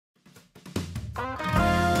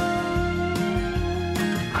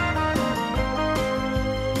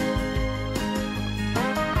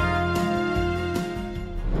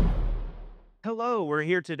Hello, we're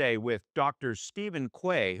here today with Dr. Stephen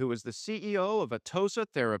Quay, who is the CEO of Atossa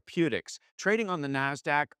Therapeutics, trading on the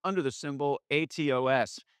Nasdaq under the symbol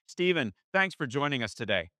ATOS. Stephen, thanks for joining us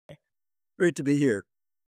today. Great to be here.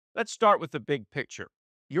 Let's start with the big picture.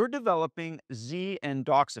 You're developing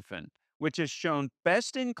endoxifen, which has shown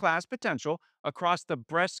best-in-class potential across the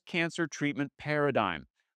breast cancer treatment paradigm.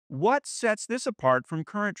 What sets this apart from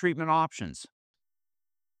current treatment options?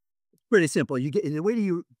 Pretty simple. You get the way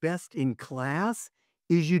you best in class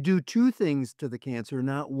is you do two things to the cancer,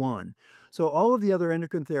 not one. So all of the other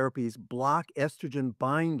endocrine therapies block estrogen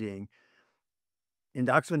binding.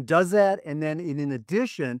 Endoxifen does that, and then in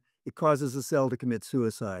addition, it causes the cell to commit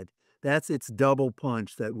suicide. That's its double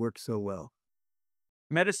punch that works so well.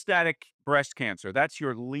 Metastatic breast cancer, that's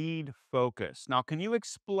your lead focus. Now, can you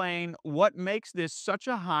explain what makes this such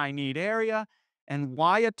a high need area and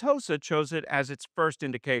why Atossa chose it as its first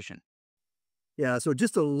indication? Yeah, so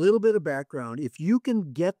just a little bit of background. If you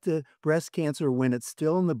can get the breast cancer when it's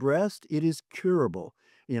still in the breast, it is curable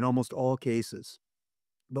in almost all cases.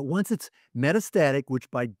 But once it's metastatic, which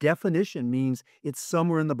by definition means it's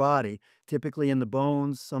somewhere in the body, typically in the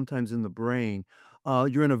bones, sometimes in the brain,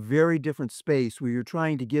 you're in a very different space where you're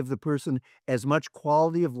trying to give the person as much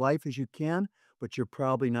quality of life as you can, but you're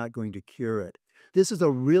probably not going to cure it. This is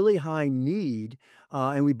a really high need,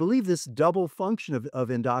 and we believe this double function of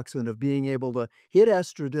endoxifen, of being able to hit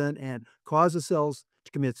estrogen and cause the cells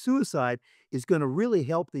to commit suicide, is going to really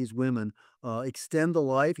help these women extend the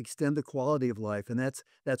life, extend the quality of life, and that's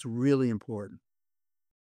really important.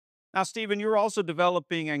 Now, Stephen, you're also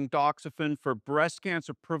developing endoxifen for breast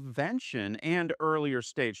cancer prevention and earlier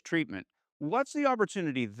stage treatment. What's the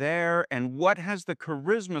opportunity there, and what has the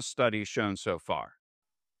Charisma study shown so far?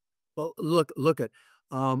 Well, look at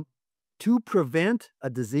um, to prevent a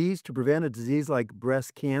disease like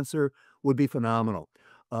breast cancer would be phenomenal.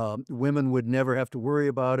 Women would never have to worry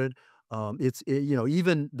about it.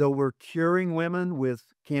 Even though we're curing women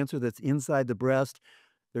with cancer that's inside the breast,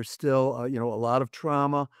 there's still, a lot of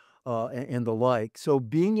trauma, and the like. So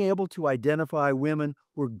being able to identify women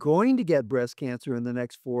who are going to get breast cancer in the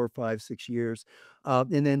next 4, 5, 6 years,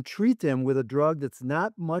 and then treat them with a drug that's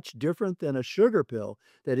not much different than a sugar pill.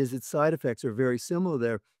 That is, its side effects are very similar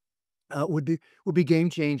there. Would be game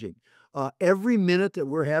changing. Every minute that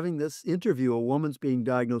we're having this interview, a woman's being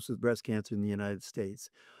diagnosed with breast cancer in the United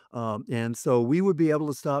States, and so we would be able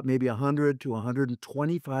to stop maybe 100 to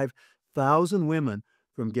 125,000 women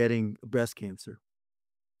from getting breast cancer.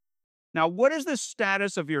 Now, what is the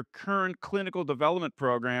status of your current clinical development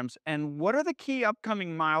programs, and what are the key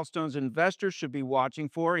upcoming milestones investors should be watching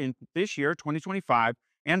for in this year, 2025,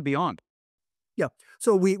 and beyond? Yeah.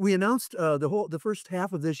 So we announced the first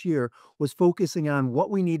half of this year was focusing on what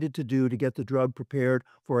we needed to do to get the drug prepared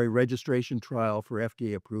for a registration trial for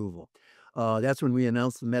FDA approval. That's when we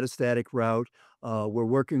announced the metastatic route. We're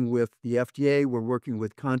working with the FDA. We're working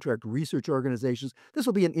with contract research organizations. This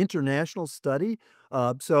will be an international study.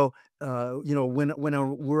 When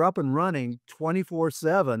we're up and running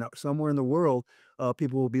 24/7 somewhere in the world,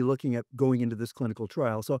 people will be looking at going into this clinical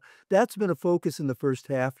trial. So that's been a focus in the first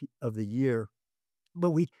half of the year.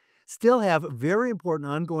 But we still have very important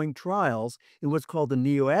ongoing trials in what's called the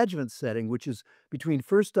neoadjuvant setting, which is between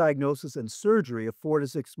first diagnosis and surgery, a 4 to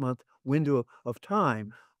 6 month window of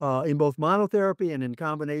time, in both monotherapy and in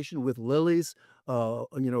combination with Lilly's,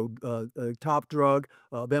 top drug,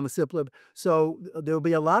 abemaciclib. So there'll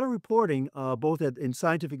be a lot of reporting, both in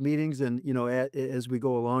scientific meetings and as we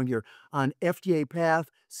go along here, on FDA path,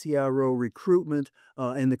 CRO recruitment,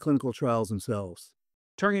 and the clinical trials themselves.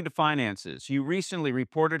 Turning to finances, you recently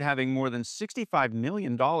reported having more than $65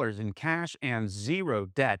 million in cash and zero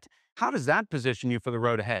debt. How does that position you for the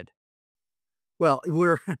road ahead? Well,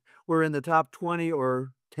 we're we're in the top 20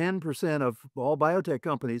 or 10% of all biotech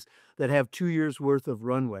companies that have 2 years worth of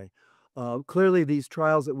runway. Clearly, these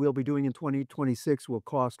trials that we'll be doing in 2026 will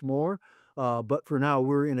cost more, but for now,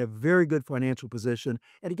 we're in a very good financial position.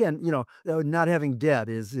 And again, not having debt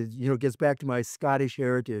gets back to my Scottish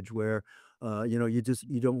heritage where,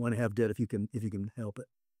 you don't want to have debt if you can help it.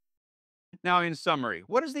 Now, in summary,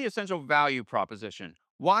 what is the essential value proposition?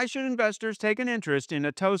 Why should investors take an interest in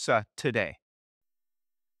Atossa today?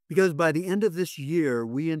 Because by the end of this year,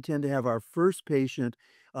 we intend to have our first patient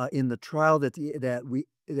in the trial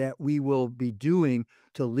that we will be doing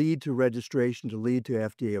to lead to registration, to lead to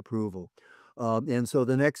FDA approval. And so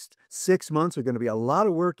the next 6 months are going to be a lot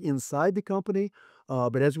of work inside the company,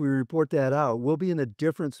 But as we report that out, we'll be in a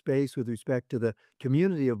different space with respect to the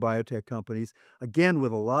community of biotech companies, again,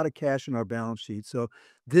 with a lot of cash in our balance sheet. So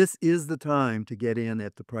this is the time to get in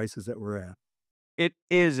at the prices that we're at. It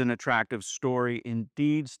is an attractive story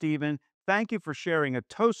indeed, Stephen. Thank you for sharing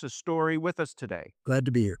Atossa's story with us today. Glad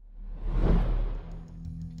to be here.